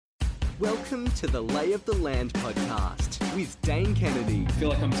Welcome to the Lay of the Land podcast with Dane Kennedy. I feel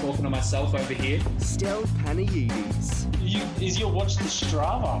like I'm talking to myself over here. Stel Panayides. Is your watch the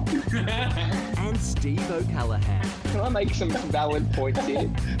Strava? And Steve O'Callaghan. Can I make some valid points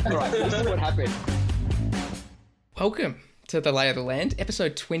here? All right, this is what happened. Welcome to the Lay of the Land,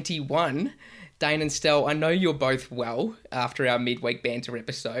 episode 21. Dane and Stel, I know you're both well after our midweek banter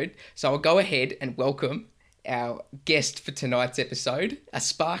episode, so I'll go ahead and welcome our guest for tonight's episode, a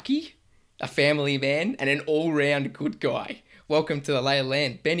Sparky, a family man, and an all-round good guy. Welcome to the Lay of the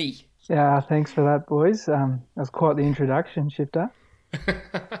Land, Benny. Yeah, thanks for that, boys. That was quite the introduction, Shifter.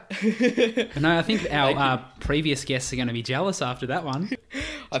 No, I think our previous guests are going to be jealous after that one.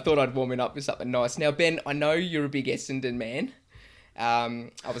 I thought I'd warm it up with something nice. Now, Ben, I know you're a big Essendon man. I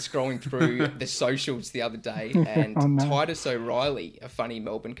was scrolling through the socials the other day, and Titus O'Reilly, a funny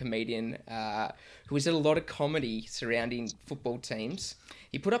Melbourne comedian who was at a lot of comedy surrounding football teams,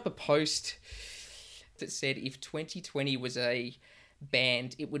 he put up a post that said if 2020 was a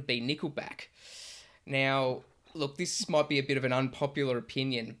band, it would be Nickelback. Now, look, this might be a bit of an unpopular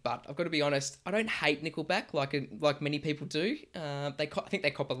opinion, but I've got to be honest, I don't hate Nickelback like many people do. I think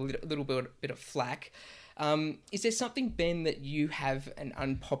they cop a little bit of flack. Is there something, Ben, that you have an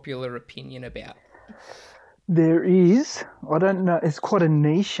unpopular opinion about? There is. I don't know. It's quite a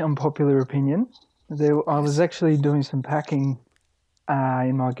niche unpopular opinion. I was actually doing some packing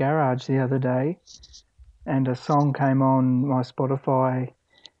in my garage the other day, and a song came on my Spotify.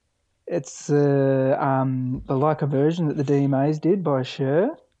 It's the Like a version that the DMAs did by Cher.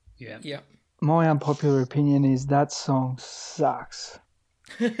 Yeah. My unpopular opinion is that song sucks.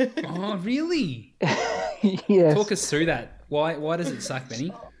 Oh, really? Yes. Talk us through that. Why does it suck,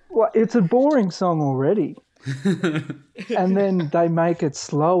 Benny? Well, it's a boring song already. And then they make it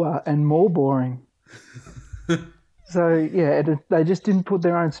slower and more boring. So, yeah, they just didn't put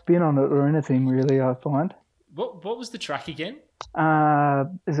their own spin on it or anything, really, I find. What was the track again?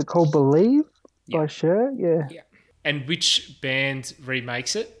 Is it called Believe by Cher? Yeah. And which band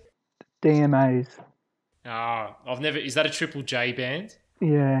remakes it? DMAs. Ah, Is that a Triple J band?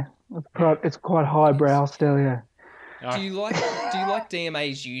 Yeah. It's quite highbrow stereo. Do you like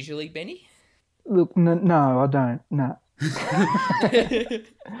DMAs usually, Benny? Look, no, I don't. No.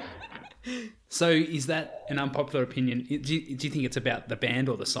 So is that an unpopular opinion? Do you think it's about the band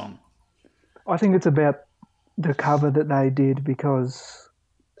or the song? I think it's about the cover that they did because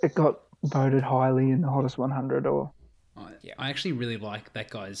it got voted highly in the Hottest 100. I actually really like that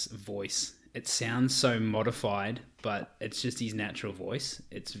guy's voice. It sounds so modified, but it's just his natural voice.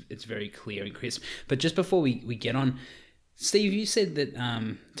 It's very clear and crisp. But just before we get on, Steve, you said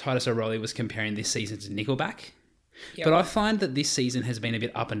that Titus O'Reilly was comparing this season to Nickelback. Yep. But I find that this season has been a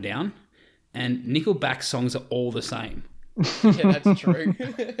bit up and down, and Nickelback songs are all the same. Yeah, that's true.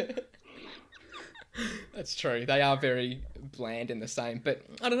 That's true. They are very bland and the same, but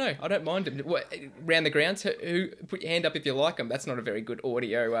I don't know. I don't mind them. Round the grounds, who put your hand up if you like them? That's not a very good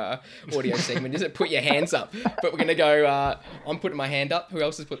audio segment, is it? Put your hands up. But we're going to go, I'm putting my hand up. Who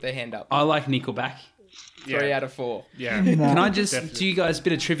else has put their hand up? I like Nickelback. 3 out of 4. Yeah. Can I just do you guys a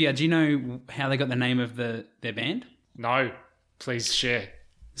bit of trivia? Do you know how they got the name of their band? No. Please share.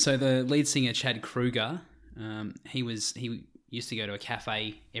 So the lead singer, Chad Kruger, he used to go to a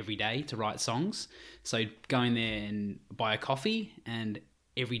cafe every day to write songs. So going there and buy a coffee, and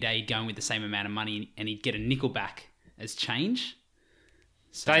every day he'd go in with the same amount of money and he'd get a Nickelback as change.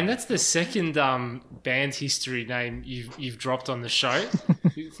 So, Dane, that's the second band history name you've dropped on the show.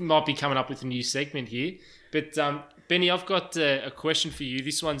 You might be coming up with a new segment here. But Benny, I've got a question for you.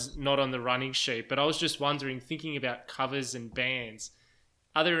 This one's not on the running sheet, but I was just wondering, thinking about covers and bands,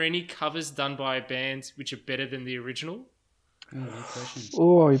 are there any covers done by a band which are better than the original?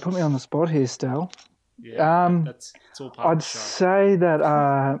 Oh, you put me on the spot here, Stel. Yeah, it's all part of the show. I'd say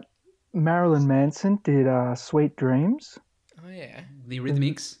that Marilyn Manson did Sweet Dreams. Oh, yeah. The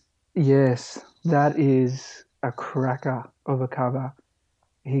Eurythmics? Yes, that is a cracker of a cover.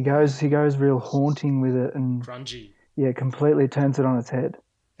 He goes real haunting with it and grungy. Yeah, completely turns it on its head.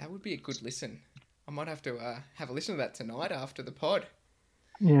 That would be a good listen. I might have to have a listen to that tonight after the pod.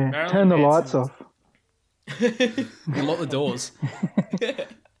 Yeah, Marilyn turn the Manson lights off. And lock the doors.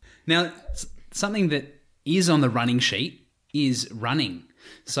 Now, something that is on the running sheet is running.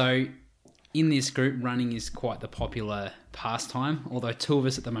 So in this group, running is quite the popular pastime, although 2 of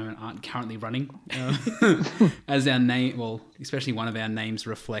us at the moment aren't currently running. As our name, well, especially one of our names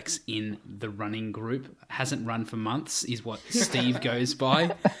reflects in the running group. Hasn't run for months is what Steve goes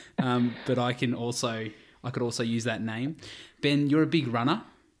by. But I could also use that name. Ben, you're a big runner.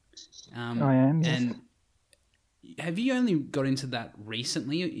 I am, yes. And have you only got into that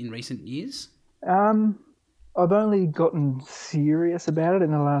recently, in recent years? I've only gotten serious about it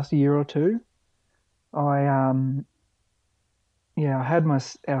in the last year or two. I had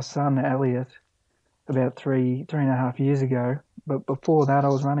our son Elliot about three and a half years ago. But before that, I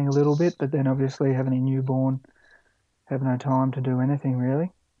was running a little bit. But then, obviously, having a newborn, have no time to do anything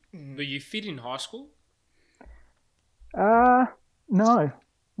really. Were you fit in high school? No.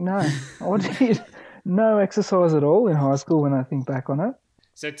 I did no exercise at all in high school when I think back on it.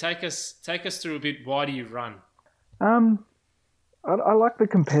 So take us through a bit. Why do you run? I like the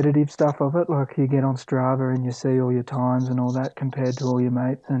competitive stuff of it. Like you get on Strava and you see all your times and all that compared to all your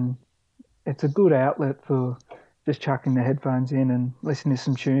mates, and it's a good outlet for just chucking the headphones in and listening to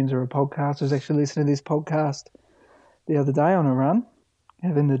some tunes or a podcast. I was actually listening to this podcast the other day on a run,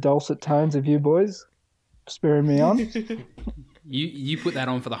 having the dulcet tones of you boys spurring me on. You put that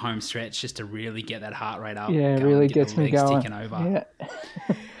on for the home stretch just to really get that heart rate up. Yeah, it really gets me going. Ticking over.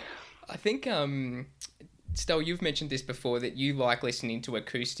 Yeah. I think, Stel, you've mentioned this before, that you like listening to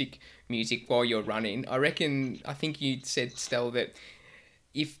acoustic music while you're running. I think you said, Stel, that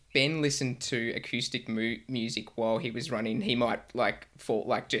if Ben listened to acoustic music while he was running, he might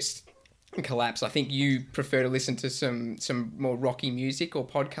just collapse. I think you prefer to listen to some more rocky music or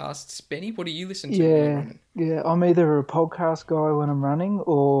podcasts. Benny, what do you listen to when you're running? Yeah, I'm either a podcast guy when I'm running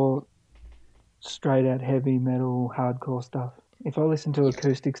or straight out heavy metal, hardcore stuff. If I listen to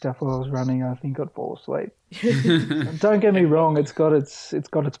acoustic stuff while I was running, I think I'd fall asleep. Don't get me wrong, it's got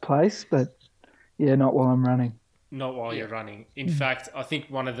its place, but yeah, not while I'm running. Not while you're running. In fact, I think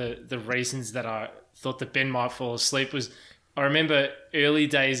one of the reasons that I thought that Ben might fall asleep was, I remember early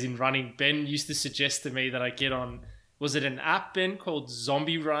days in running, Ben used to suggest to me that I get on, was it an app, Ben, called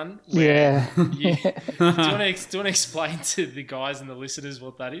Zombie Run? Yeah. Do you want to explain to the guys and the listeners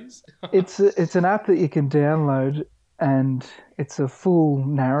what that is? It's an app that you can download, and it's a full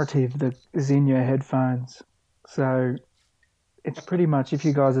narrative that is in your headphones. So it's pretty much, if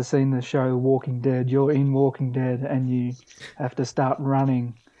you guys have seen the show Walking Dead, you're in Walking Dead and you have to start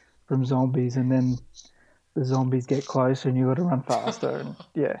running from zombies, and then the zombies get closer and you got to run faster. And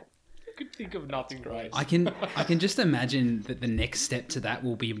yeah. I could think of nothing great. I can just imagine that the next step to that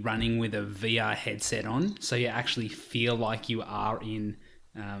will be running with a VR headset on, so you actually feel like you are in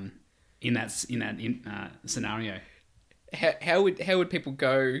that scenario. How would people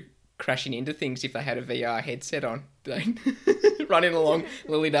go crashing into things if they had a VR headset on? Running along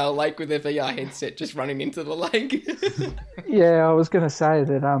Lilydale Lake with their VR headset, just running into the lake. Yeah, I was going to say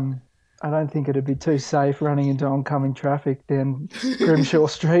that I don't think it'd be too safe running into oncoming traffic down Grimshaw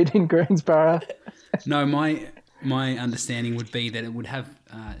Street in Greensboro. No, my understanding would be that it would have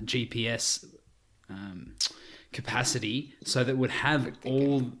GPS capacity, so that it would have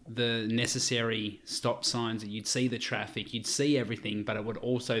all the necessary stop signs, that you'd see the traffic, you'd see everything, but it would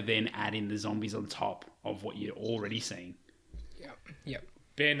also then add in the zombies on top of what you're already seeing. Yep.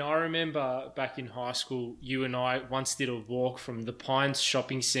 Ben, I remember back in high school, you and I once did a walk from the Pines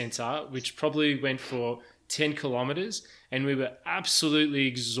shopping centre, which probably went for 10 kilometres, and we were absolutely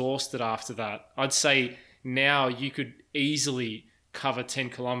exhausted after that. I'd say now you could easily cover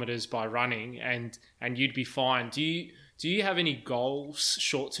 10 kilometres by running and you'd be fine. Do you have any goals,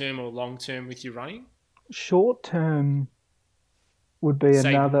 short-term or long-term, with your running? Short-term would be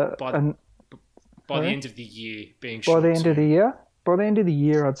Say another... By the end of the year, being By short-term. the end of the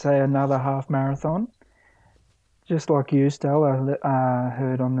year, I'd say another half marathon. Just like you, Stel, I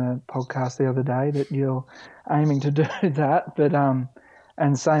heard on the podcast the other day that you're aiming to do that. But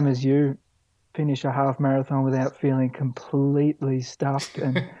and same as you, finish a half marathon without feeling completely stuffed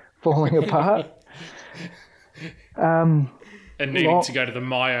and falling apart. And needing to go to the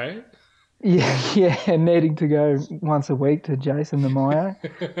Mayo. Yeah, needing to go once a week to Jason the Mayo.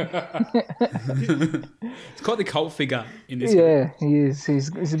 It's quite the cult figure in this. Yeah, group. He is. He's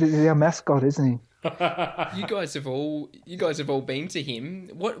our mascot, isn't he? You guys have all been to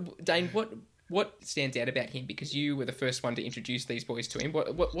him. Dane? What stands out about him? Because you were the first one to introduce these boys to him.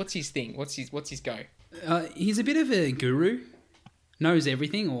 What's his thing? What's his go? He's a bit of a guru. Knows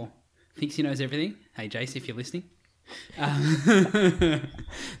everything, or thinks he knows everything. Hey, Jace, if you're listening.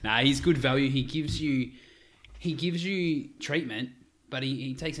 He's good value. He gives you treatment, but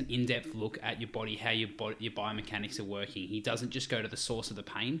he takes an in-depth look at your body, how your biomechanics are working. He doesn't just go to the source of the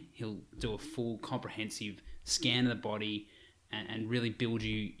pain. He'll do a full comprehensive scan of the body and really build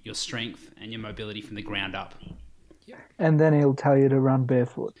your strength and your mobility from the ground up. And then he'll tell you to run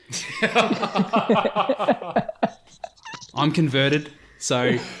barefoot. I'm converted, so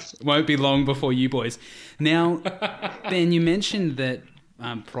it won't be long before you boys. Now, Ben, you mentioned that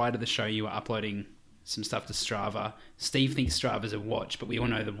prior to the show you were uploading some stuff to Strava. Steve thinks Strava's a watch, but we all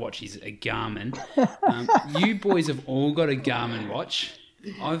know the watch is a Garmin. You boys have all got a Garmin watch.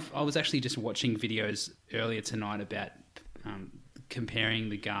 I was actually just watching videos earlier tonight about comparing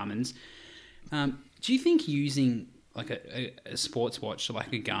the Garmins. Do you think using like a sports watch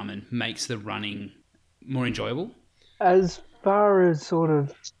like a Garmin makes the running more enjoyable? As far as sort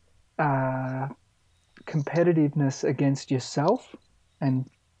of competitiveness against yourself and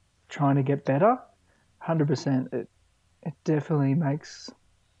trying to get better, 100%. It definitely makes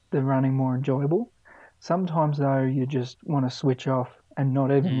the running more enjoyable. Sometimes though, you just want to switch off and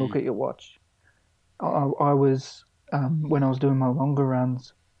not even look at your watch. I was when I was doing my longer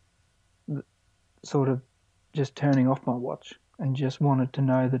runs, sort of just turning off my watch and just wanted to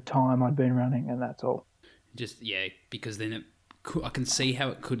know the time I'd been running, and that's all. Just because then I can see how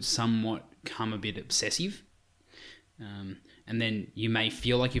it could somewhat come a bit obsessive, and then you may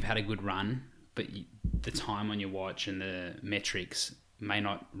feel like you've had a good run, but the time on your watch and the metrics may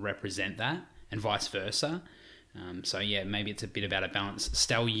not represent that, and vice versa. Maybe it's a bit about a balance.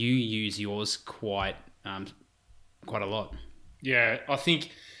 Stel, you use yours quite a lot. Yeah, I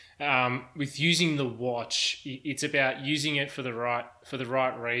think with using the watch, it's about using it for the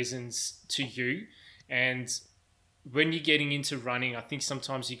right reasons to you. And when you're getting into running, I think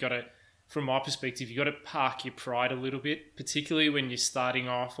sometimes you got to, from my perspective, you got to park your pride a little bit, particularly when you're starting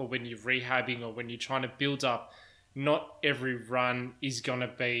off or when you're rehabbing or when you're trying to build up. Not every run is going to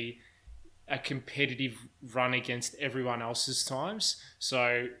be a competitive run against everyone else's times.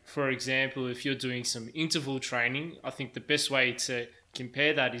 So, for example, if you're doing some interval training, I think the best way to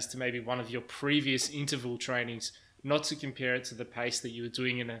compare that is to maybe one of your previous interval trainings, not to compare it to the pace that you were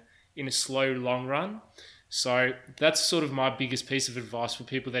doing in a slow long run. So that's sort of my biggest piece of advice for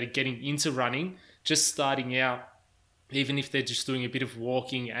people that are getting into running, just starting out, even if they're just doing a bit of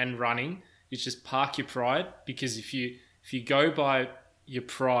walking and running, is just park your pride, because if you go by your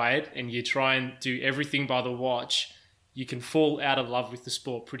pride and you try and do everything by the watch, you can fall out of love with the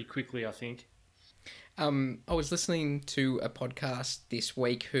sport pretty quickly, I think. I was listening to a podcast this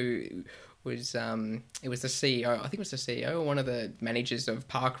week who was it was the CEO, I think it was the CEO or one of the managers of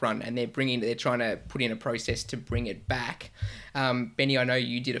Parkrun, and they're trying to put in a process to bring it back. Benny, I know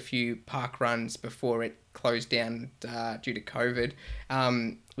you did a few park runs before it closed down due to COVID.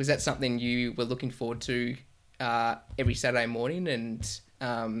 Was that something you were looking forward to every Saturday morning, and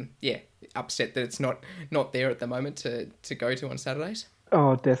upset that it's not there at the moment to go to on Saturdays?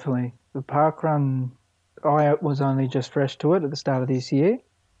 Oh, definitely. The park run, I was only just fresh to it at the start of this year.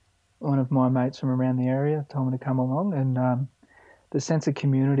 One of my mates from around the area told me to come along, and the sense of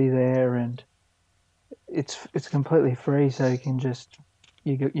community there, and it's completely free, so you can just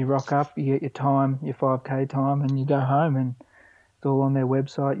you rock up, you get your time, your 5K time, and you go home, and it's all on their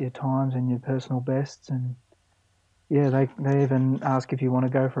website, your times and your personal bests. And yeah, they even ask if you want to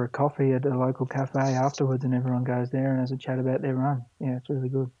go for a coffee at a local cafe afterwards, and everyone goes there and has a chat about their run. Yeah, it's really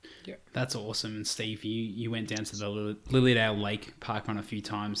good. Yeah, that's awesome. And Steve, you went down to the Lilydale Lake Park Run a few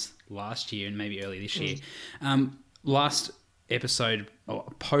times last year and maybe early this year. Last episode, or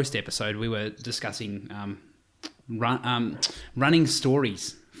post episode, we were discussing running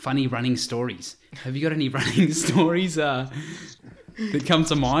stories, funny running stories. Have you got any running stories that come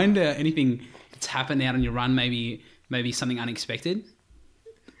to mind? Anything that's happened out on your run, maybe something unexpected?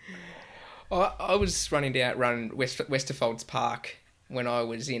 I was running Westerfolds Park when I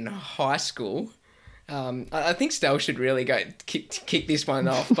was in high school. I think Stel should really go kick this one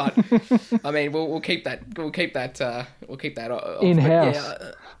off, but I mean we'll keep that off. In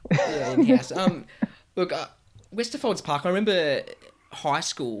house. Yeah, in house. Look, Westerfolds Park. I remember high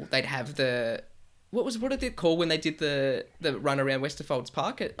school. They'd have what did it call when they did the run around Westerfolds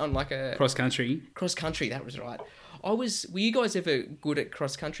Park on like a cross country? Cross country, that was right. Were you guys ever good at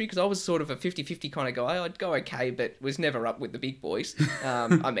cross country? Because I was sort of a 50-50 kind of guy. I'd go okay, but was never up with the big boys. I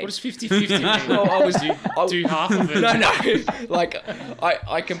mean, what does 50-50 mean? Well, I was do half of it. No. Like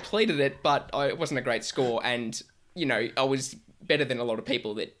I completed it, but it wasn't a great score, and I was better than a lot of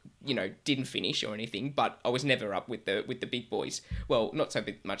people that didn't finish or anything. But I was never up with the big boys. Well, not so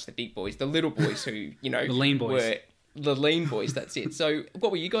much the big boys, the little boys who the lean boys. Were the lean boys. That's it. So,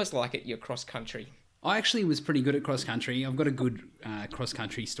 what were you guys like at your cross country? I actually was pretty good at cross country. I've got a good cross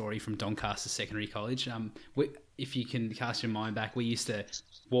country story from Doncaster Secondary College. If you can cast your mind back, we used to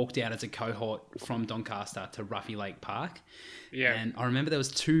walk down as a cohort from Doncaster to Ruffy Lake Park. Yeah. And I remember there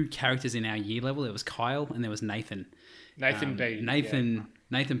was two characters in our year level. There was Kyle and there was Nathan. Nathan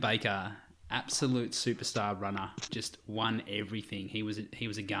Baker, absolute superstar runner, just won everything. He was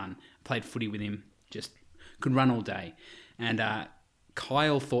a gun. Played footy with him, just could run all day. And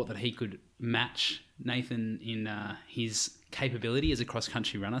Kyle thought that he could match Nathan in his capability as a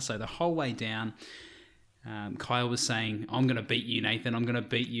cross-country runner. So the whole way down, Kyle was saying, I'm going to beat you, Nathan. I'm going to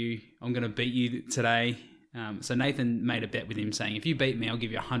beat you. I'm going to beat you today. So Nathan made a bet with him saying, if you beat me, I'll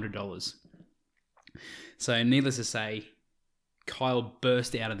give you $100. So needless to say, Kyle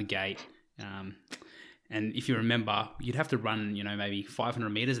burst out of the gate. And if you remember, you'd have to run, maybe 500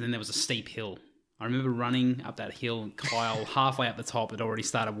 meters, and then there was a steep hill. I remember running up that hill, and Kyle, halfway up the top, had already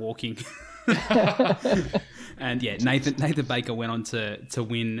started walking. And yeah, Nathan Baker went on to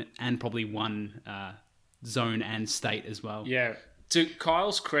win and probably won zone and state as well. Yeah. To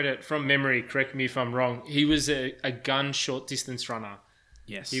Kyle's credit, from memory, correct me if I'm wrong, he was a gun short distance runner.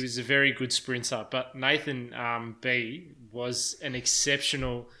 Yes. He was a very good sprinter. But Nathan B was an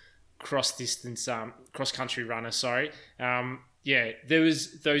exceptional cross-country runner, there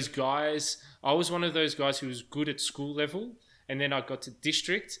was those guys. I was one of those guys who was good at school level, and then I got to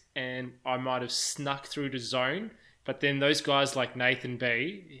district, and I might have snuck through to zone. But then those guys like Nathan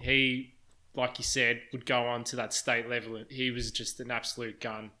B, he, like you said, would go on to that state level. He was just an absolute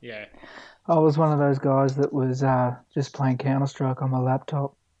gun, yeah. I was one of those guys that was just playing Counter-Strike on my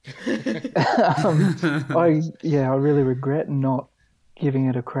laptop. I really regret not giving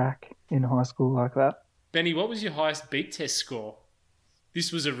it a crack in high school like that. Benny, what was your highest beep test score?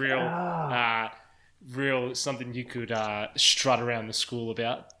 This was a real something you could strut around the school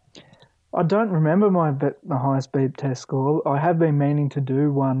about. I don't remember my highest beep test score. I have been meaning to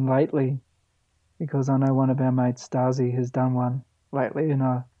do one lately because I know one of our mates, Stasi, has done one lately, and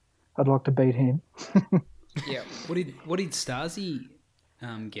I'd like to beat him. Yeah. What did Stasi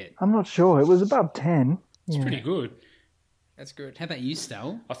get? I'm not sure. It was above 10. It's pretty good. That's good. How about you,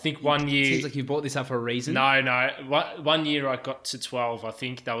 Stel? I think 1 year... Seems like you brought this up for a reason. No. 1 year I got to 12. I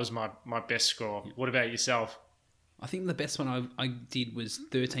think that was my best score. What about yourself? I think the best one I did was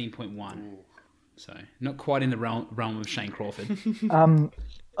 13.1. So not quite in the realm of Shane Crawford.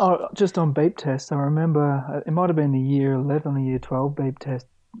 Just on beep tests, I remember it might have been the year 11 or year 12 beep test.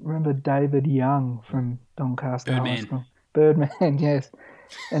 I remember David Young from Doncaster High School. Birdman, yes.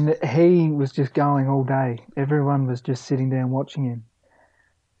 And he was just going all day. Everyone was just sitting down watching him.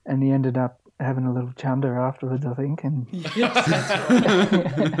 And he ended up having a little chunder afterwards, I think. And Yes,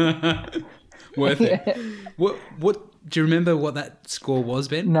 that's right. Worth it. What do you remember what that score was,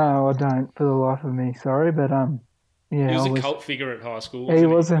 Ben? No, I don't, for the life of me. Sorry, but He was a cult figure at high school. He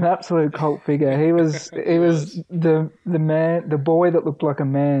was an absolute cult figure. He was the man, the boy that looked like a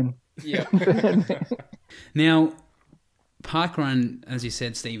man. Yeah. Now, Parkrun, as you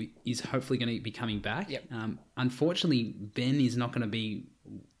said, Steve, is hopefully going to be coming back. Yep. Unfortunately, Ben is not going to be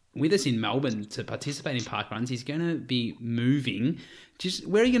with us in Melbourne to participate in parkruns. He's going to be moving.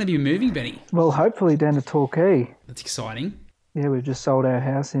 Where are you going to be moving, Benny? Well, hopefully down to Torquay. That's exciting. Yeah, we've just sold our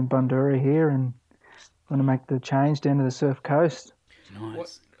house in Bundoora here and going to make the change down to the Surf Coast.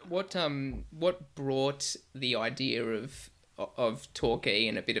 Nice. What brought the idea of Torquay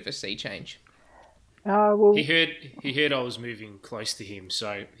and a bit of a sea change? Well, He heard I was moving close to him,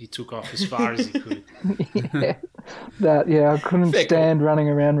 so he took off as far as he could. I couldn't stand running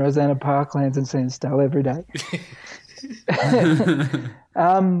around Rosanna Parklands and seeing Stell every day.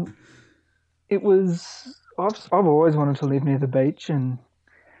 It was. I've always wanted to live near the beach, and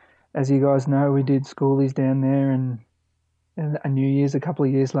as you guys know, we did schoolies down there, and a New Year's a couple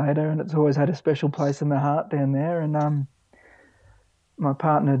of years later, and it's always had a special place in my heart down there. And my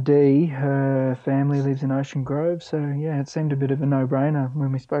partner Dee, her family lives in Ocean Grove, so yeah, it seemed a bit of a no-brainer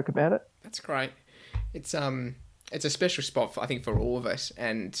when we spoke about it. That's great. It's a special spot I think for all of us,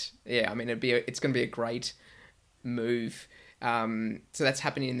 and yeah, I mean it's going to be a great move. So that's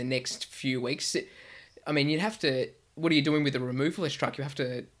happening in the next few weeks. I mean, you'd have to. What are you doing with the removalist truck? You have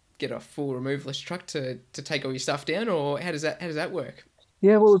to get a full removalist truck to take all your stuff down, or how does that work?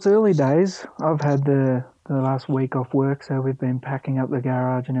 Yeah, well, it's early days. I've had the last week off work, so we've been packing up the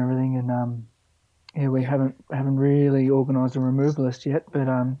garage and everything, and we haven't really organised a removalist yet, but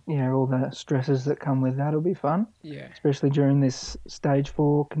all the stresses that come with that will be fun. Yeah, especially during this stage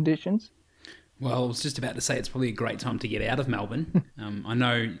 4 conditions. Well, I was just about to say it's probably a great time to get out of Melbourne. I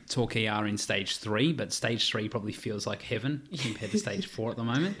know Torquay are in stage 3, but stage 3 probably feels like heaven compared to stage 4 at the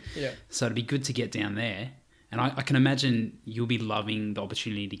moment. Yeah, so it'd be good to get down there. And I can imagine you'll be loving the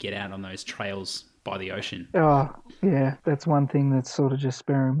opportunity to get out on those trails by the ocean. Oh, yeah, that's one thing that's sort of just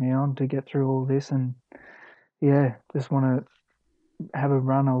spurring me on to get through all this, and yeah, just want to have a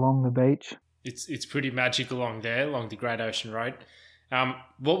run along the beach. It's pretty magic along there, along the Great Ocean Road.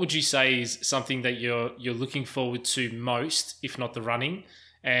 What would you say is something that you're looking forward to most, if not the running,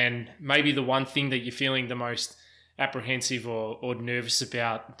 and maybe the one thing that you're feeling the most apprehensive or nervous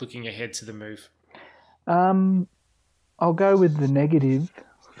about looking ahead to the move? I'll go with the negative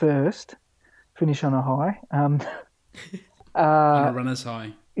first. Finish on a high. On a runner's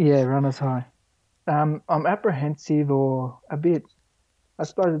high. Yeah, runner's high. I'm apprehensive or a bit. I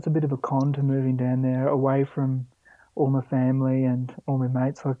suppose it's a bit of a con to moving down there, away from all my family and all my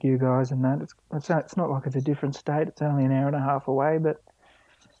mates like you guys and that. It's not like it's a different state. It's only an hour and a half away, but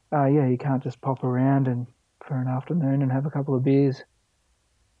yeah, you can't just pop around and for an afternoon and have a couple of beers.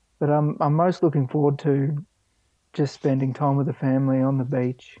 But I'm most looking forward to just spending time with the family on the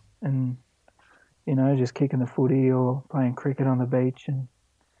beach and, you know, just kicking the footy or playing cricket on the beach. And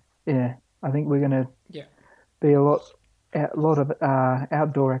yeah, I think we're going to be a lot of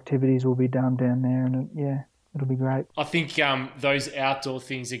outdoor activities will be done down there, and yeah, it'll be great. I think those outdoor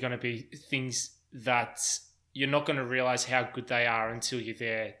things are going to be things that you're not going to realise how good they are until you're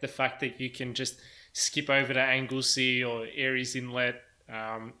there. The fact that you can just skip over to Anglesey or Aireys Inlet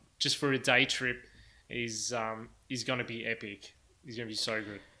just for a day trip is going to be epic. It's going to be so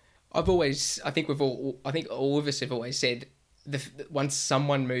good. I think all of us have always said once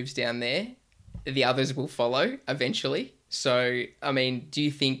someone moves down there, the others will follow eventually. So, I mean, do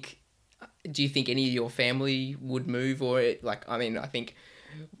you think any of your family would move, or I think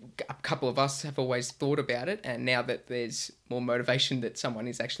a couple of us have always thought about it, and now that there's more motivation that someone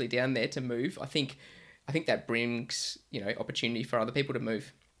is actually down there to move, I think that brings, opportunity for other people to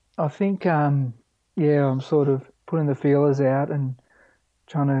move. I think, I'm sort of putting the feelers out and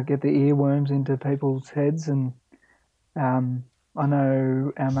trying to get the earworms into people's heads, and I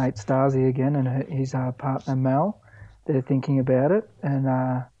know our mate Stasi again and his partner Mel, they're thinking about it, and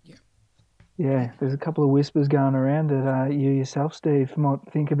there's a couple of whispers going around that you yourself, Steve, might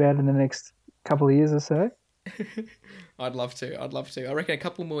think about in the next couple of years or so. I'd love to. I reckon a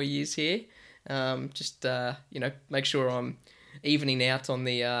couple more years here. Make sure I'm evening out on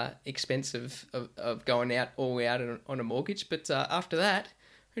the expense of going out on a mortgage. But after that,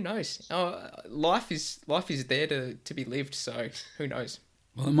 who knows? Life is there to be lived. So who knows?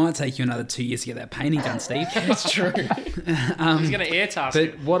 Well, it might take you another 2 years to get that painting done, Steve. That's true. He's going to air task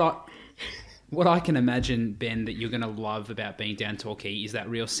it. But what I can imagine, Ben, that you're going to love about being down Torquay is that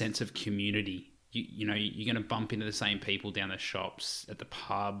real sense of community. You're going to bump into the same people down the shops, at the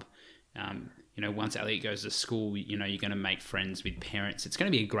pub. Once Elliot goes to school, you're going to make friends with parents. It's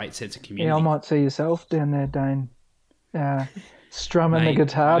going to be a great sense of community. Yeah, I might see yourself down there, Dane, strumming the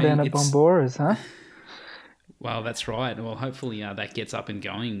guitar down at Bombora's, huh? Well, that's right. Well, hopefully that gets up and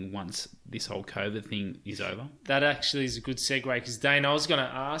going once this whole COVID thing is over. That actually is a good segue, because Dane, I was going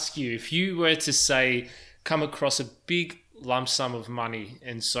to ask you, if you were to say come across a big lump sum of money,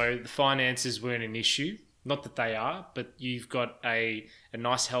 and so the finances weren't an issue, not that they are, but you've got a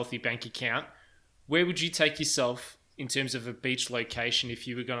nice healthy bank account, where would you take yourself in terms of a beach location if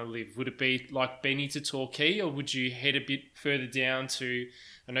you were going to live? Would it be like Benny to Torquay, or would you head a bit further down to,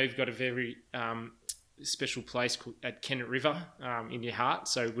 I know you've got a very special place at Kennet River in your heart,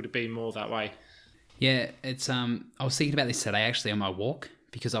 so would it be more that way? Yeah, it's I was thinking about this today actually on my walk,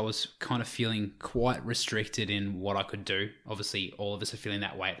 because I was kind of feeling quite restricted in what I could do. Obviously, all of us are feeling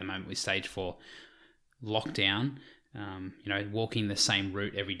that way at the moment with stage 4 lockdown. Walking the same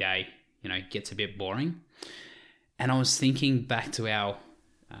route every day, gets a bit boring. And I was thinking back to our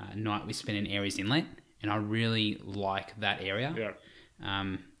night we spent in Aireys Inlet, and I really like that area.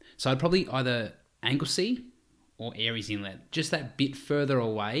 Yeah. So I'd probably either Anglesey or Aireys Inlet, just that bit further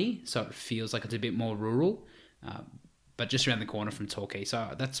away, so it feels like it's a bit more rural, but just around the corner from Torquay.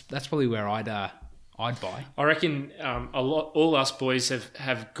 So that's probably where I'd buy. I reckon all us boys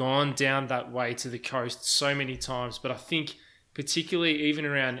have gone down that way to the coast so many times, but I think particularly even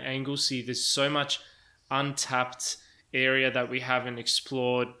around Anglesey, there's so much untapped area that we haven't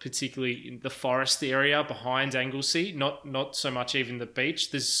explored, particularly in the forest area behind Anglesey, not so much even the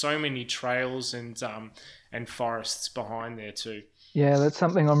beach. There's so many trails and forests behind there too. Yeah, that's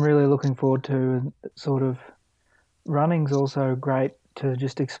something I'm really looking forward to. And sort of running's also great to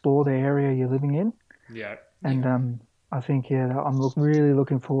just explore the area you're living in. Yeah. And I think, I'm really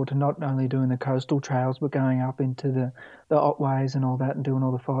looking forward to not only doing the coastal trails, but going up into the Otways and all that, and doing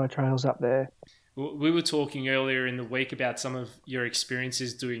all the fire trails up there. We were talking earlier in the week about some of your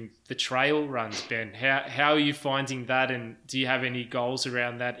experiences doing the trail runs, Ben. How are you finding that, and do you have any goals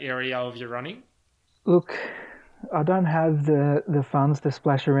around that area of your running? Look, I don't have the funds to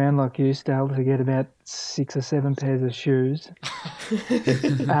splash around like you, Stal, to get about 6 or 7 pairs of shoes.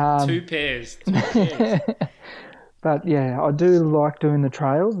 2 pairs. But yeah, I do like doing the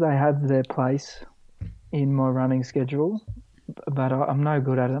trails. They have their place in my running schedule, but I'm no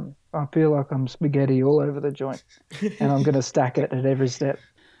good at them. I feel like I'm spaghetti all over the joint, and I'm going to stack it at every step.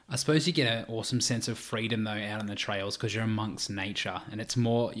 I suppose you get an awesome sense of freedom though out on the trails because you're amongst nature, and it's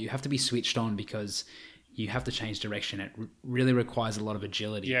more, you have to be switched on because you have to change direction. It really requires a lot of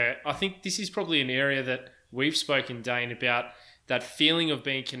agility. Yeah, I think this is probably an area that we've spoken, Dane, about that feeling of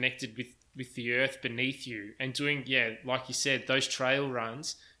being connected with the earth beneath you and doing, like you said, those trail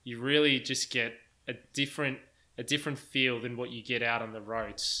runs. You really just get a different feel than what you get out on the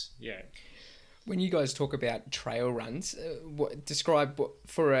roads. Yeah. When you guys talk about trail runs, describe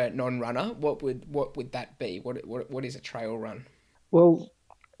for a non-runner, what would that be? What is a trail run? Well,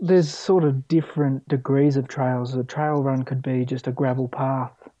 there's sort of different degrees of trails. A trail run could be just a gravel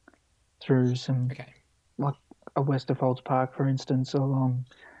path through some, like a Westerfolds Park, for instance, along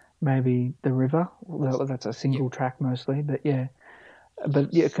maybe the river. Well, that's a single track mostly, but yeah.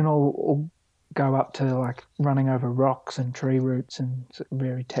 But yeah, it can all go up to like running over rocks and tree roots and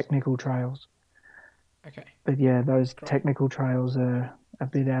very technical trails. Okay. But yeah, those technical trails are a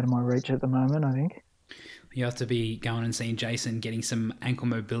bit out of my reach at the moment, I think. You have to be going and seeing Jason getting some ankle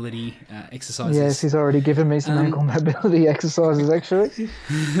mobility exercises. Yes, he's already given me some ankle mobility exercises, actually.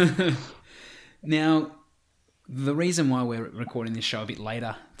 Now, the reason why we're recording this show a bit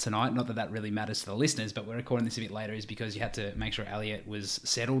later tonight, not that that really matters to the listeners, but we're recording this a bit later, is because you had to make sure Elliot was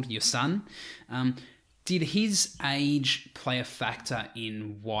settled, your son. Did his age play a factor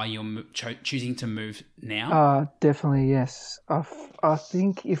in why you're choosing to move now? Definitely, yes. I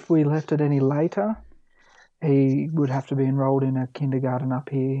think if we left it any later, he would have to be enrolled in a kindergarten up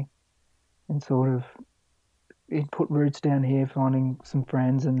here and sort of he'd put roots down here, finding some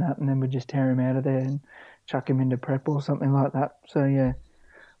friends and that, and then we'd just tear him out of there and chuck him into prep or something like that. So, yeah,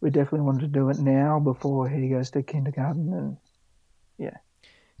 we definitely wanted to do it now before he goes to kindergarten and, yeah.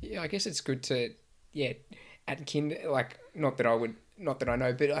 Yeah, I guess it's good to... Yeah, at like, not that I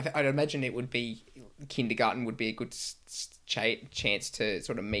know, but I'd imagine it would be, kindergarten would be a good chance to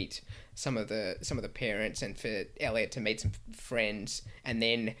sort of meet some of the parents and for Elliot to meet some friends, and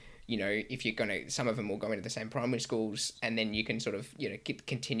then, you know, if you're some of them will go into the same primary schools, and then you can sort of, you know,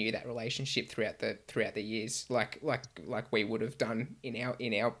 continue that relationship throughout the years, like we would have done in our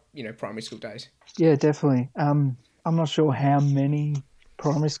you know, primary school days. Yeah, definitely. I'm not sure how many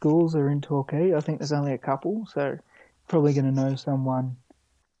primary schools are in Torquay. I think there's only a couple, so probably going to know someone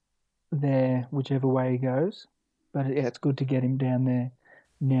there whichever way he goes. But yeah, it's good to get him down there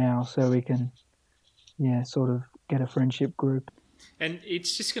now so we can, sort of get a friendship group. And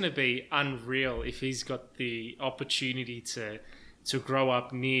it's just going to be unreal if he's got the opportunity to grow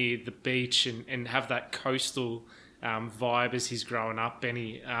up near the beach and have that coastal vibe as he's growing up,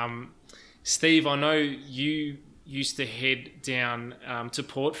 Benny. Steve, I know you used to head down to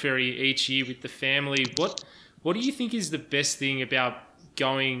Port Fairy each year with the family. What do you think is the best thing about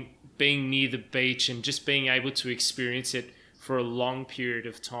being near the beach and just being able to experience it for a long period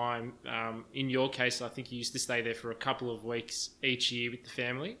of time? In your case, I think you used to stay there for a couple of weeks each year with the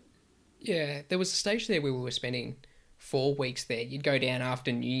family. Yeah, there was a stage there where we were spending 4 weeks there. You'd go down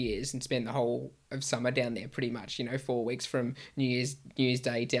after New Year's and spend the whole of summer down there pretty much, you know, 4 weeks from New Year's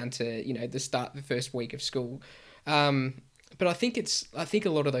Day down to, you know, the first week of school. But I think a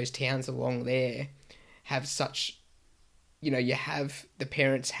lot of those towns along there have such, you know, the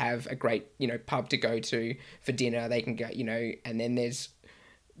parents have a great, you know, pub to go to for dinner. They can go, you know, and then there's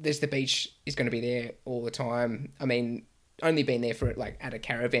the beach is going to be there all the time. I mean, only been there for it like at a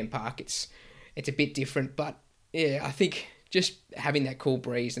caravan park. It's a bit different, but yeah, I think just having that cool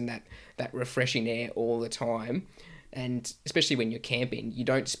breeze and that refreshing air all the time. And especially when you're camping, you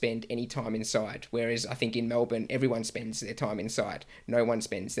don't spend any time inside. Whereas I think in Melbourne, everyone spends their time inside. No one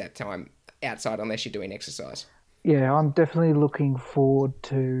spends that time outside unless you're doing exercise. Yeah, I'm definitely looking forward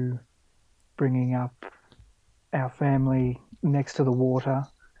to bringing up our family next to the water.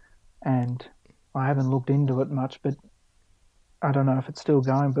 And I haven't looked into it much, but I don't know if it's still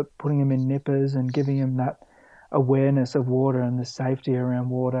going, but putting them in nippers and giving them that awareness of water and the safety around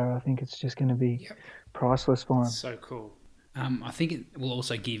water, I think it's just going to be priceless for him. So cool. I think it will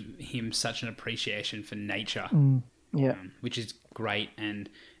also give him such an appreciation for nature, which is great, and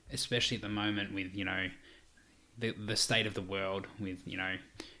especially at the moment with, you know, the state of the world with, you know,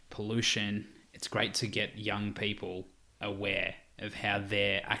 pollution, it's great to get young people aware of how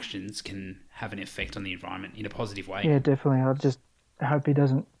their actions can have an effect on the environment in a positive way. Yeah, definitely. I just hope he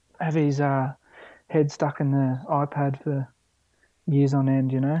doesn't have his head stuck in the iPad for years on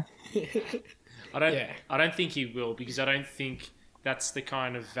end, you know? I don't think he will, because I don't think that's the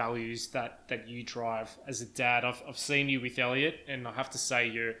kind of values that you drive as a dad. I've seen you with Elliot, and I have to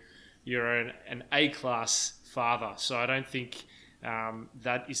say you're an A-class father. So I don't think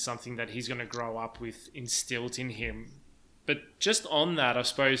that is something that he's going to grow up with instilled in him. But just on that, I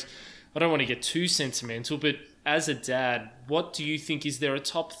suppose, I don't want to get too sentimental, but as a dad, what do you think, is there a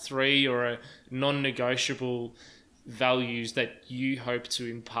top 3 or a non-negotiable values that you hope to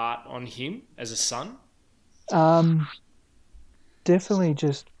impart on him as a son? Definitely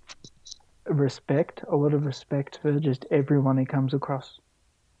just respect, a lot of respect for just everyone he comes across.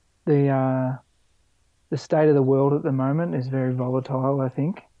 The state of the world at the moment is very volatile, I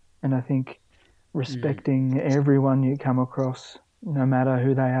think, and I think respecting everyone you come across, no matter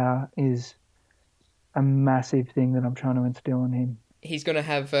who they are, is a massive thing that I'm trying to instill in him. He's going to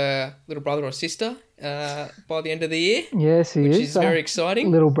have a little brother or sister by the end of the year. Yes, he is. Which is very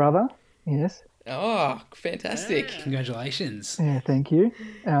exciting. Little brother, yes. Oh, fantastic. Congratulations. Yeah, thank you.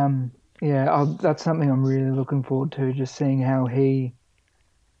 That's something I'm really looking forward to, just seeing how he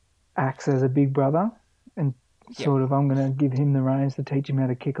acts as a big brother, and sort of I'm going to give him the reins to teach him how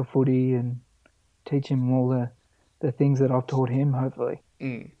to kick a footy and teach him all the things that I've taught him, hopefully.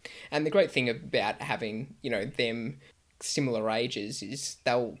 And the great thing about having, them similar ages is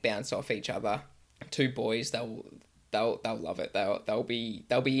they'll bounce off each other. 2 boys, they'll love it. They'll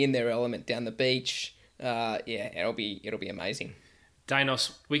be in their element down the beach. It'll be amazing.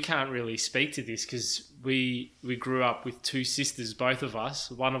 Danos, we can't really speak to this because we grew up with 2 sisters, both of us.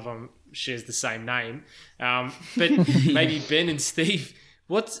 One of them shares the same name. But maybe Ben and Steve,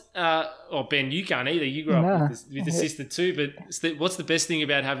 Ben, you can't either. You grew up with a sister too. But what's the best thing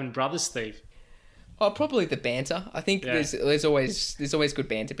about having brothers, Steve? Oh, probably the banter. I think there's always good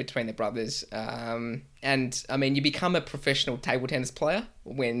banter between the brothers. And I mean, you become a professional table tennis player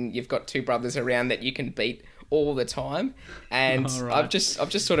when you've got 2 brothers around that you can beat all the time. And I've just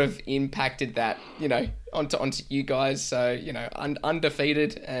sort of impacted that, onto you guys. So,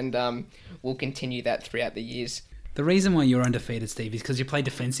 undefeated, and we'll continue that throughout the years. The reason why you're undefeated, Steve, is because you play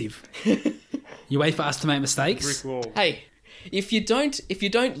defensive. You wait for us to make mistakes. Brick wall. Hey, if you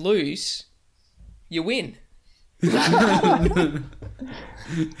don't lose, you win. It's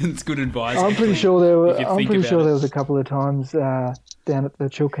good advice. I'm pretty sure there was a couple of times down at the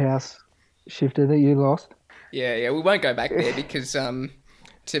Chook House shifter that you lost. Yeah, we won't go back there because, to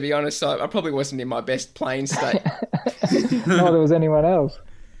be honest, I probably wasn't in my best playing state. Neither was anyone else.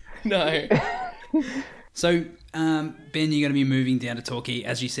 No. So, Ben, you're going to be moving down to Torquay.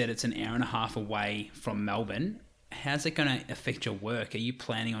 As you said, it's an hour and a half away from Melbourne. How's it going to affect your work? Are you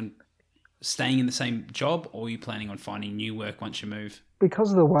planning on staying in the same job, or are you planning on finding new work once you move?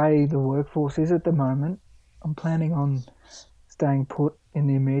 Because of the way the workforce is at the moment, I'm planning on staying put in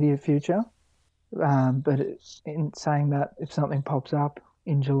the immediate future. But in saying that, if something pops up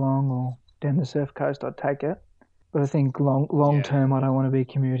in Geelong or down the Surf Coast, I'd take it. But I think long term, I don't want to be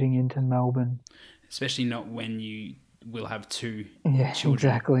commuting into Melbourne. Especially not when you will have 2 children.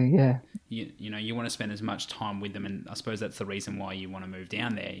 Exactly, yeah. You want to spend as much time with them, and I suppose that's the reason why you want to move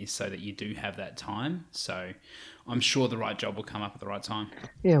down there, is so that you do have that time. So I'm sure the right job will come up at the right time.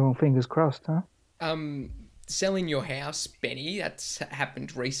 Yeah, well, fingers crossed, huh? Selling your house, Benny, that's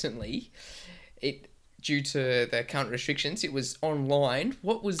happened recently. Due to the current restrictions, it was online.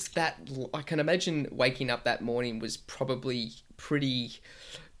 What was that? I can imagine waking up that morning was probably pretty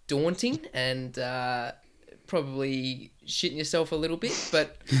daunting and probably shitting yourself a little bit.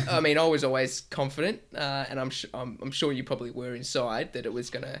 But I mean, I was always confident, and I'm sure you probably were inside that it was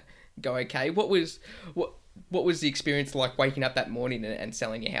gonna go okay. What was the experience like waking up that morning and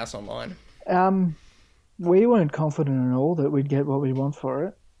selling your house online? We weren't confident at all that we'd get what we want for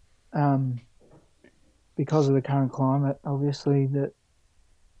it. Because of the current climate, obviously, that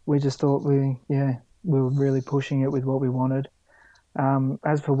we just thought we were really pushing it with what we wanted.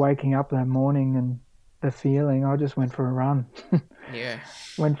 As for waking up that morning and the feeling, I just went for a run.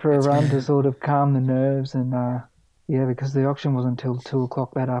 Went for a run to sort of calm the nerves, and because the auction wasn't until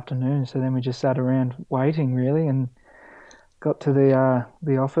 2:00 that afternoon, so then we just sat around waiting really, and got to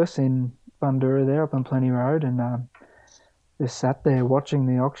the office in Bundoora there up on Plenty Road, and just sat there watching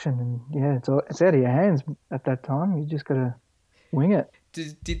the auction, and it's out of your hands at that time. You just got to wing it.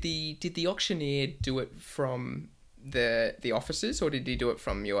 Did the auctioneer do it from the offices, or did he do it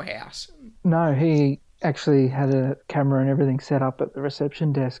from your house? No, he actually had a camera and everything set up at the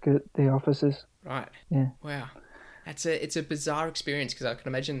reception desk at the offices. Right. Yeah. Wow. It's a bizarre experience, because I can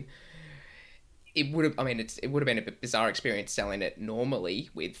imagine it would have been a bizarre experience selling it normally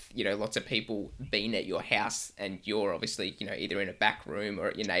with, lots of people being at your house, and you're obviously, either in a back room or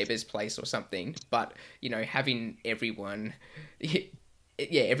at your neighbour's place or something. But, having everyone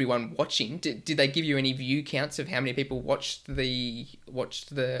watching. Did they give you any view counts of how many people watched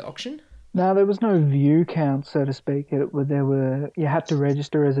the auction? No, there was no view count, so to speak. You had to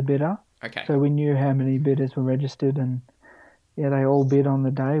register as a bidder. Okay. So we knew how many bidders were registered, and they all bid on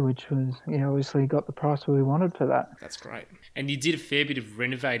the day, which was obviously got the price we wanted for that. That's great. And you did a fair bit of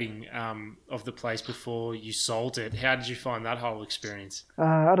renovating of the place before you sold it. How did you find that whole experience?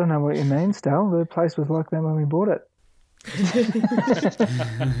 I don't know what you mean, Stel. The place was like that when we bought it.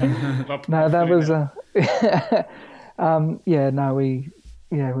 No, that was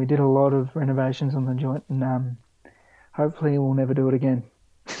we did a lot of renovations on the joint, and hopefully we'll never do it again.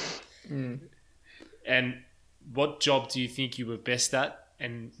 And what job do you think you were best at,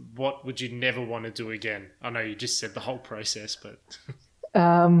 and what would you never want to do again? I know you just said the whole process, but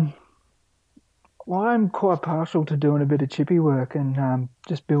well, I'm quite partial to doing a bit of chippy work and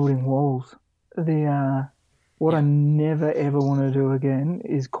just building walls. What I never ever want to do again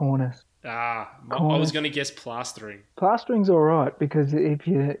is cornice. I was going to guess plastering. Plastering's all right because if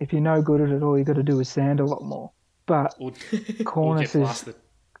you're no good at it, all you got to do is sand a lot more. But cornice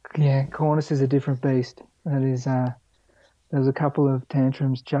cornice is a different beast. That is, there was a couple of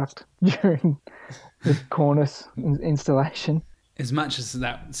tantrums chucked during the cornice installation. As much as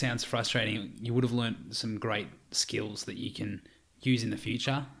that sounds frustrating, you would have learnt some great skills that you can use in the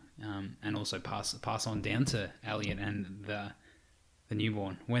future, and also pass on down to Elliot and the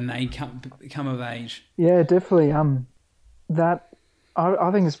newborn when they come of age. Yeah, definitely. That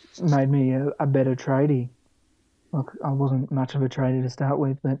I think it's made me a better tradie. Look, I wasn't much of a tradie to start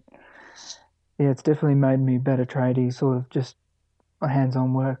with, but yeah, it's definitely made me a better tradie. Sort of just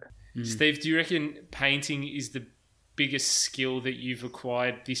hands-on work. Steve, do you reckon painting is the biggest skill that you've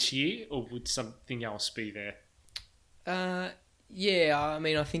acquired this year, or would something else be there? Yeah, I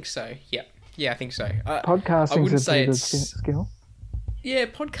mean, I think so. Yeah, I think so. Podcasting is a pretty good skill. Yeah,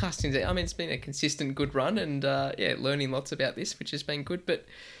 podcasting. I mean, it's been a consistent good run, and learning lots about this, which has been good. But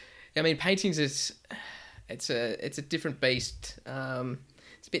I mean, paintings it's a different beast. It's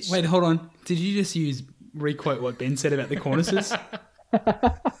a bit. Wait, hold on. Did you just requote what Ben said about the cornices?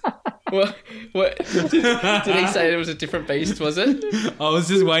 What did he say? It was a different beast, was it? I was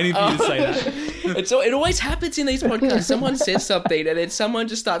just waiting for you to say that. It always happens in these podcasts. Someone says something and then someone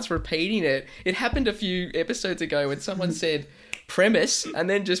just starts repeating it. It happened a few episodes ago when someone said premise, and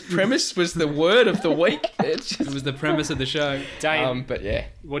then just premise was the word of the week. It was the premise of the show. Dane, but yeah.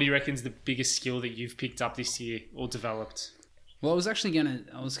 What do you reckon is the biggest skill that you've picked up this year or developed? Well, I was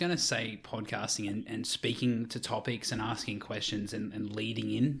gonna say podcasting and speaking to topics and asking questions and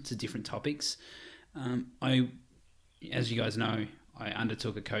leading in to different topics. As you guys know, I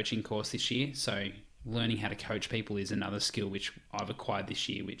undertook a coaching course this year, so learning how to coach people is another skill which I've acquired this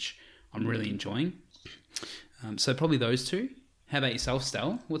year, which I'm really enjoying. So probably those two. How about yourself,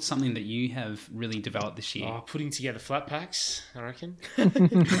 Stel? What's something that you have really developed this year? Putting together flat packs, I reckon.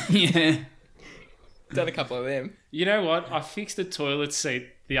 Yeah. Done a couple of them. You know what? I fixed a toilet seat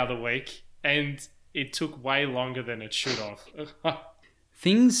the other week, and it took way longer than it should have.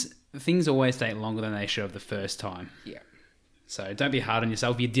 Things always take longer than they should have the first time. Yeah. So don't be hard on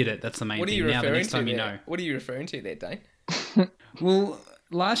yourself. You did it. That's the main thing. What are you now, the referring next to time there? you know. What are you referring to there, Dane? Well,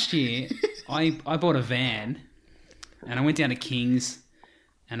 last year I bought a van, and I went down to King's,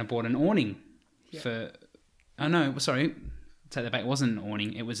 and I bought an awning for. Oh no, sorry. Take that back. It wasn't an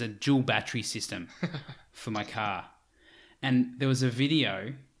awning. It was a dual battery system for my car. And there was a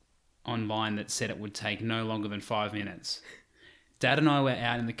video online that said it would take no longer than 5 minutes. Dad and I were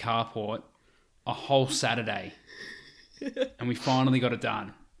out in the carport a whole Saturday, and we finally got it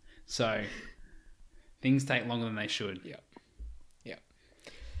done. So things take longer than they should. Yeah.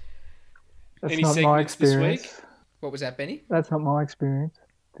 That's Any not my segments this experience. week? What was that, Benny? That's not my experience.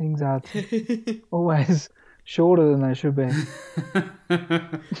 Things are always shorter than they should be.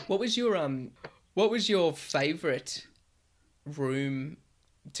 What was your favourite room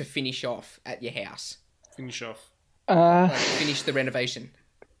to finish off at your house? Finish off. Finish the renovation.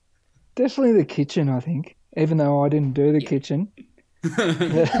 Definitely the kitchen, I think. Even though I didn't do the kitchen.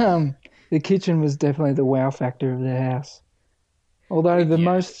 But, the kitchen was definitely the wow factor of the house. Although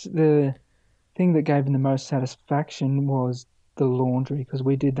the thing that gave me the most satisfaction was the laundry, because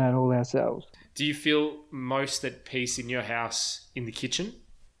we did that all ourselves. Do you feel most at peace in your house in the kitchen?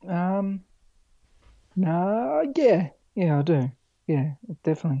 No, yeah, I do. Yeah,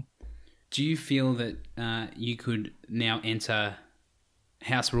 definitely. Do you feel that you could now enter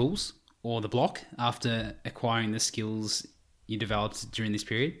house rules or the block after acquiring the skills you developed during this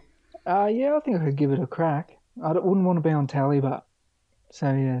period? Yeah, I think I could give it a crack. Wouldn't want to be on tally, but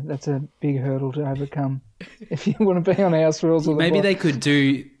so yeah, that's a big hurdle to overcome. If you want to be on house rules, or maybe they could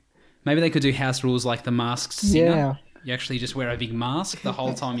do house rules like the Masked Singer. Yeah. You actually just wear a big mask the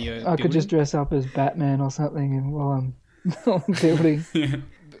whole time you're I could just dress up as Batman or something, and while I'm building. Yeah.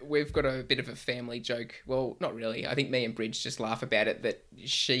 we've got a bit of a family joke. Well, not really. I think me and Bridge just laugh about it, that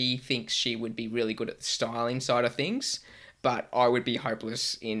she thinks she would be really good at the styling side of things, but I would be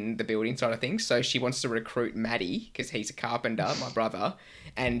hopeless in the building side of things. So she wants to recruit Maddie, because he's a carpenter, my brother,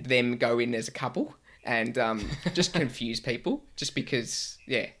 and them go in as a couple and just confuse people, just because,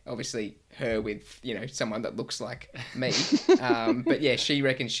 yeah, obviously her with, you know, someone that looks like me. But yeah, she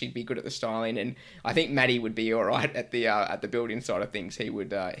reckons she'd be good at the styling, and I think Maddie would be all right at the building side of things. He would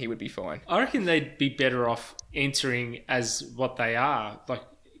be fine. I reckon they'd be better off entering as what they are, like,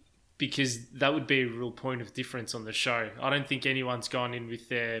 because that would be a real point of difference on the show. I don't think anyone's gone in with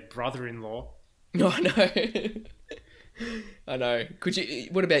their brother-in-law. No, I know. I know. Could you?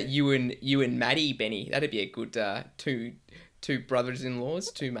 What about you and Maddie, Benny? That'd be a good two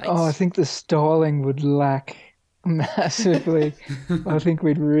brothers-in-laws, two mates. Oh, I think the styling would lack massively. I think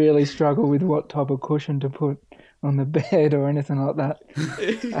we'd really struggle with what type of cushion to put on the bed or anything like that.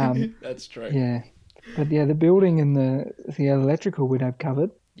 That's true. Yeah, but yeah, the building and the electrical we'd have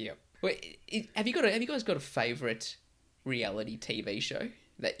covered. Yeah. Wait, have you guys got a favourite reality TV show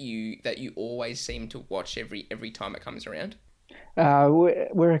that you always seem to watch every time it comes around?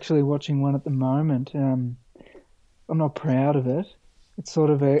 We're actually watching one at the moment. I'm not proud of it. It's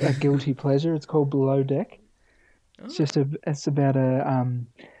sort of a guilty pleasure. It's called Below Deck. Oh. It's about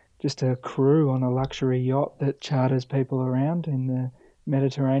a crew on a luxury yacht that charters people around in the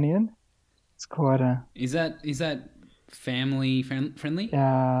Mediterranean. It's quite a. Is that family friendly?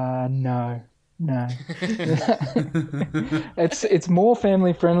 No. It's more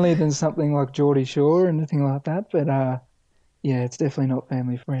family friendly than something like Geordie Shore or anything like that. But yeah, it's definitely not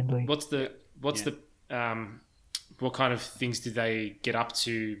family friendly. What kind of things do they get up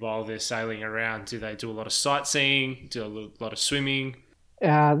to while they're sailing around? Do they do a lot of sightseeing? Do a lot of swimming?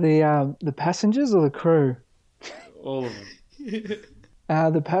 The passengers or the crew? All of them.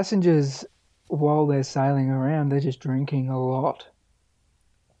 The passengers, while they're sailing around, they're just drinking a lot.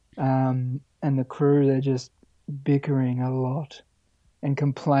 And the crew, they're just bickering a lot and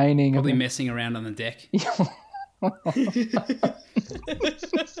complaining. Probably messing around on the deck. Yeah,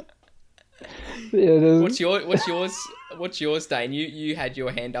 What's yours, Dane? You had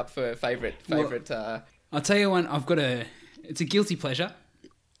your hand up for favourite. Well, I'll tell you one. It's a guilty pleasure,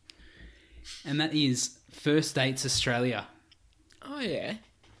 and that is First Dates Australia. Oh yeah.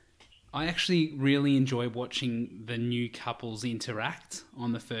 I actually really enjoy watching the new couples interact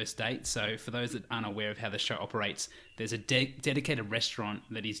on the first date. So for those that aren't aware of how the show operates, there's a dedicated restaurant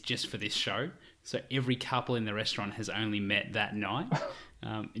that is just for this show. So every couple in the restaurant has only met that night.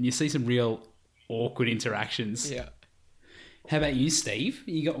 And you see some real awkward interactions. Yeah. How about you, Steve?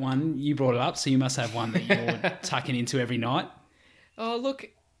 You got one, you brought it up, so you must have one that you're tucking into every night. Oh, look,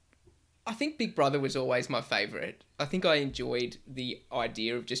 I think Big Brother was always my favourite. I think I enjoyed the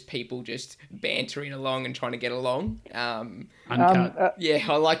idea of just people just bantering along and trying to get along. Uncut. Yeah,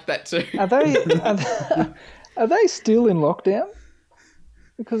 I like that too. Are they still in lockdown?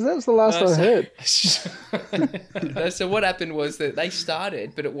 Because that was the last I heard. So what happened was that they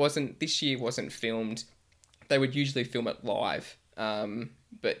started, but this year wasn't filmed. They would usually film it live.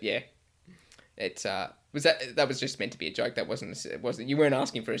 But yeah, that was just meant to be a joke. That wasn't. You weren't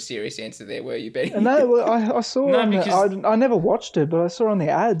asking for a serious answer there, were you, Benny? No, I saw. I never watched it, but I saw on the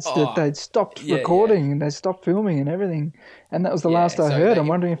ads that they'd stopped recording and they stopped filming and everything, and that was the last I heard. I'm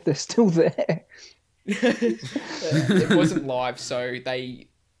wondering if they're still there. It wasn't live, so they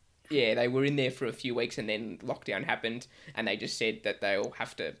were in there for a few weeks, and then lockdown happened, and they just said that they'll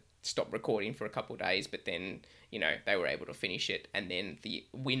have to stop recording for a couple of days, but then they were able to finish it, and then the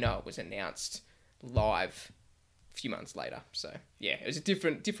winner was announced live a few months later. So yeah, it was a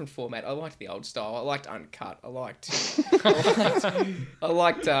different format. I liked the old style. I liked uncut. I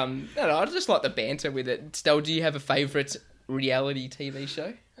just like the banter with it. Stel, do you have a favourite reality TV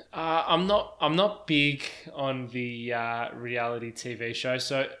show? I'm not big on the reality TV show,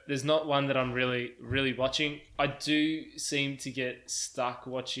 so there's not one that I'm really watching. I do seem to get stuck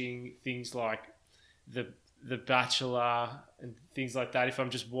watching things like the Bachelor and things like that. If I'm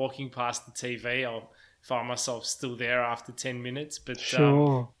just walking past the TV, I'll find myself still there after 10 minutes. But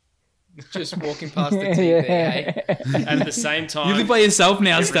sure. Just walking past the TV, eh? And at the same time, you live by yourself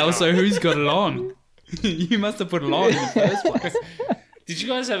now, Stel. So who's got it on? You must have put it on in the first place. Did you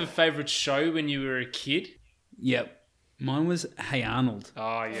guys have a favourite show when you were a kid? Yep. Mine was Hey Arnold.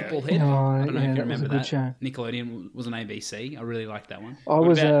 Oh, yeah. Football Head. I don't know if you remember that. Show. Nickelodeon was an ABC. I really liked that one. I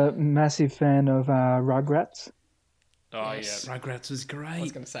was a massive fan of Rugrats. Oh, yes. yeah. Rugrats was great. I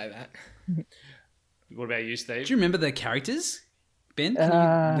was going to say that. What about you, Steve? Do you remember the characters, Ben?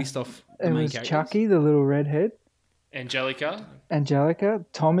 Can you list off the main characters? Chucky, the little redhead. Angelica.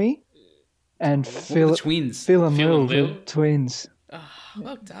 Tommy, and What Phil. were the twins? Phil and Phil Lil, and the Lil. twins. Oh,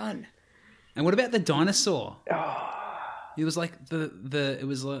 well done. And what about the dinosaur? It was like it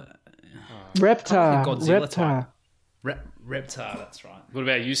was like Reptar. Godzilla Reptar. type. Reptar, that's right. What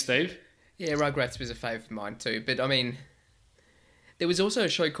about you, Steve? Yeah, Rugrats was a favourite of mine too. But I mean, there was also a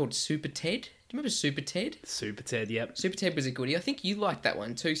show called Super Ted. Do you remember Super Ted? Super Ted, yep. Super Ted was a goodie. I think you liked that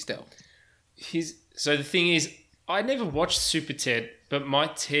one too, Stel. So the thing is, I never watched Super Ted, but my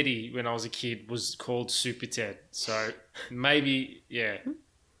teddy when I was a kid was called Super Ted. So maybe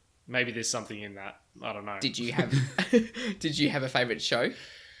there's something in that. I don't know. Did you have a favourite show?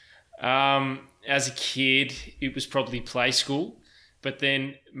 As a kid, it was probably Play School, but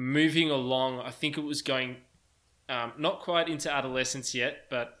then moving along, I think it was going not quite into adolescence yet,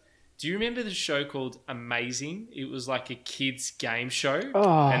 but do you remember the show called Amazing? It was like a kids game show.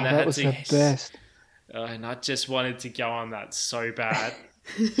 Oh, and they that had was to- the best. And I just wanted to go on that so bad.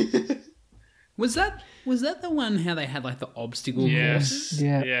 Was that the one how they had like the obstacle course? Yes.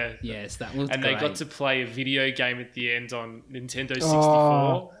 Yeah. Yeah. Yes, that was And great. they got to play a video game at the end on Nintendo 64.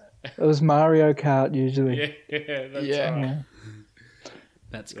 Oh, it was Mario Kart usually. Yeah, that's Yeah. right. Yeah.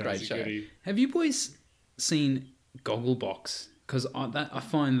 That's That great. was a goodie. Have you boys seen Gogglebox? Because I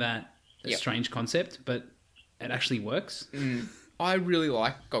find that a Yep. strange concept, but it actually works. I really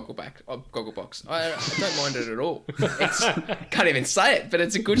like Gogglebox. I don't mind it at all. Can't even say it, but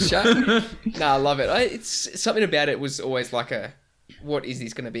it's a good show. No, I love it. It's something about it was always like what is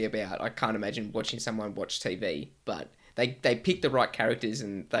this going to be about? I can't imagine watching someone watch TV, but they pick the right characters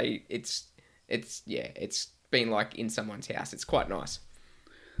and it's been like in someone's house. It's quite nice.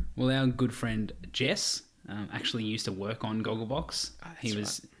 Well, our good friend Jess actually used to work on Gogglebox. He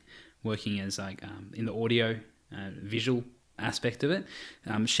was working as like in the audio, visual aspect of it.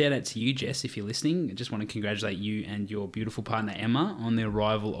 Shout out to you, Jess, if you're listening. I just want to congratulate you and your beautiful partner Emma on the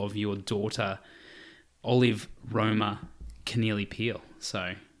arrival of your daughter Olive Roma Keneally Peel.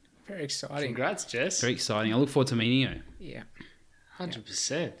 So Very exciting. Congrats, Jess. very exciting. I look forward to meeting you. Yeah.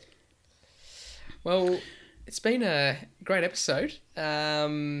 100%. Well, it's been a great episode.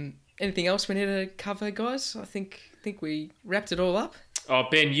 Anything else we need to cover, guys? I think we wrapped it all up. Oh,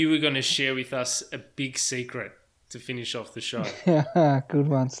 Ben, you were going to share with us a big secret to finish off the show. Good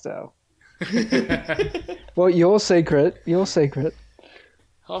one, Stel. Well, your secret.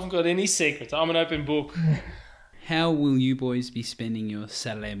 I haven't got any secrets. I'm an open book. How will you boys be spending your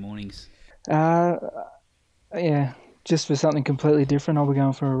Saturday mornings? Yeah, just for something completely different, I'll be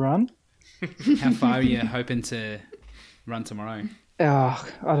going for a run. How far are you hoping to run tomorrow? Oh,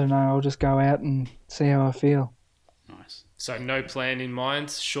 I don't know. I'll just go out and see how I feel. Nice. So no plan in mind?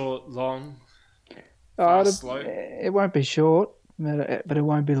 Short, long? Oh, Fast, slow? it won't be short, but it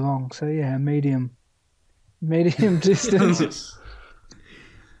won't be long. So yeah, medium distance.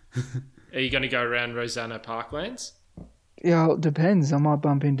 Are you going to go around Rosanna Parklands? Yeah, it depends. I might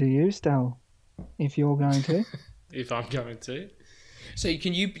bump into you, Stel, if you're going to. If I'm going to. So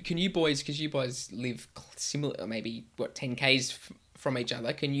can you boys, because you boys live similar, maybe 10Ks from each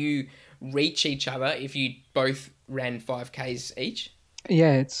other, can you reach each other if you both ran 5Ks each?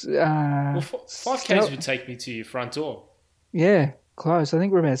 Yeah, it's Well, 5Ks would take me to your front door. yeah, close. I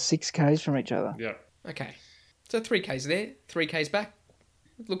think we're about 6Ks from each other. Yeah. Okay, so 3Ks there, 3Ks back.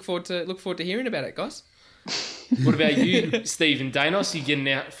 Look forward to hearing about it, guys. What about you, Steve and Danos? You getting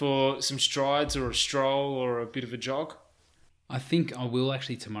out for some strides or a stroll or a bit of a jog? I think I will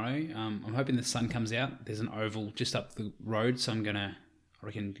actually tomorrow. I'm hoping the sun comes out. There's an oval just up the road, so I'm I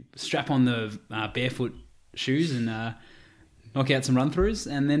reckon, strap on the barefoot shoes and knock out some run-throughs,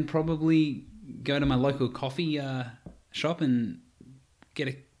 and then probably go to my local coffee shop and get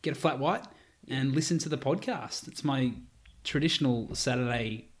a flat white and listen to the podcast. It's my traditional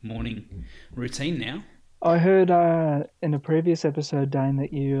Saturday morning routine now. I heard in a previous episode, Dane,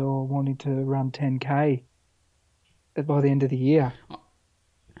 that you're wanting to run 10K by the end of the year.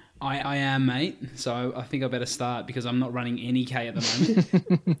 I am, mate. So I think I better start because I'm not running any K at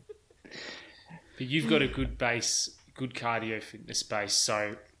the moment. But you've got a good base, good cardio fitness base.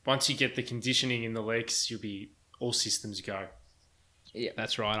 So once you get the conditioning in the legs, you'll be all systems go. Yeah,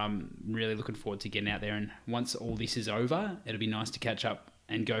 That's right. I'm really looking forward to getting out there. And once all this is over, it'll be nice to catch up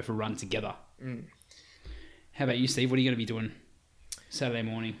and go for a run together. How about you, Steve? What are you going to be doing Saturday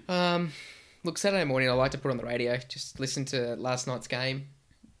morning? Look, Saturday morning I like to put on the radio, just listen to last night's game,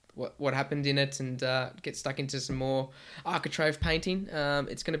 what happened in it, and get stuck into some more architrave painting.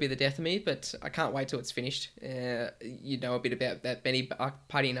 It's going to be the death of me, but I can't wait till it's finished. You know a bit about that, Benny,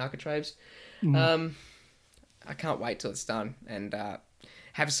 painting architraves. I can't wait till it's done and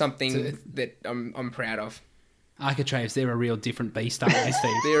have something that I'm proud of. Architraves, they're a real different beast, aren't they,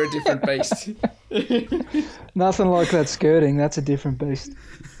 Steve? They're a different beast. Nothing like that skirting. That's a different beast.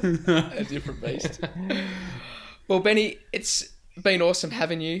 A different beast. Well, Benny, it's been awesome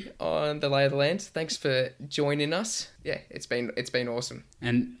having you on the Lay of the Land. Thanks for joining us. Yeah, it's been awesome.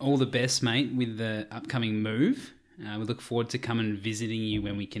 And all the best, mate, with the upcoming move. We look forward to coming and visiting you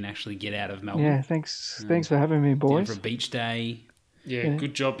when we can actually get out of Melbourne. Yeah, thanks for having me, boys. For a beach day. Yeah,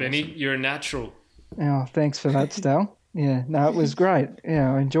 good job, Benny. You're a natural. Oh, thanks for that, Stal. Yeah, no, it was great.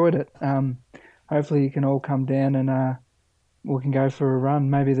 Yeah, I enjoyed it. Hopefully you can all come down and we can go for a run,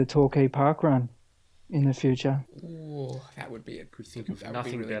 maybe the Torquay Park run in the future. Ooh, that would be a good thing.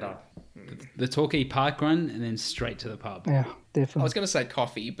 Nothing really better. The Torquay Park run and then straight to the pub. Yeah, definitely. I was going to say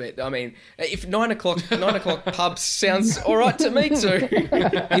coffee, but I mean, if 9 o'clock pub sounds all right to me too.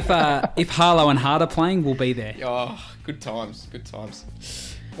 If Harlow and Hart are playing, we'll be there. Oh, good times.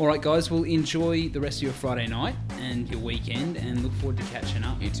 All right, guys, we'll enjoy the rest of your Friday night and your weekend and look forward to catching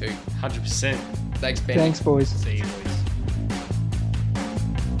up. You too. 100%. Thanks, Ben. Thanks, boys. See you, boys.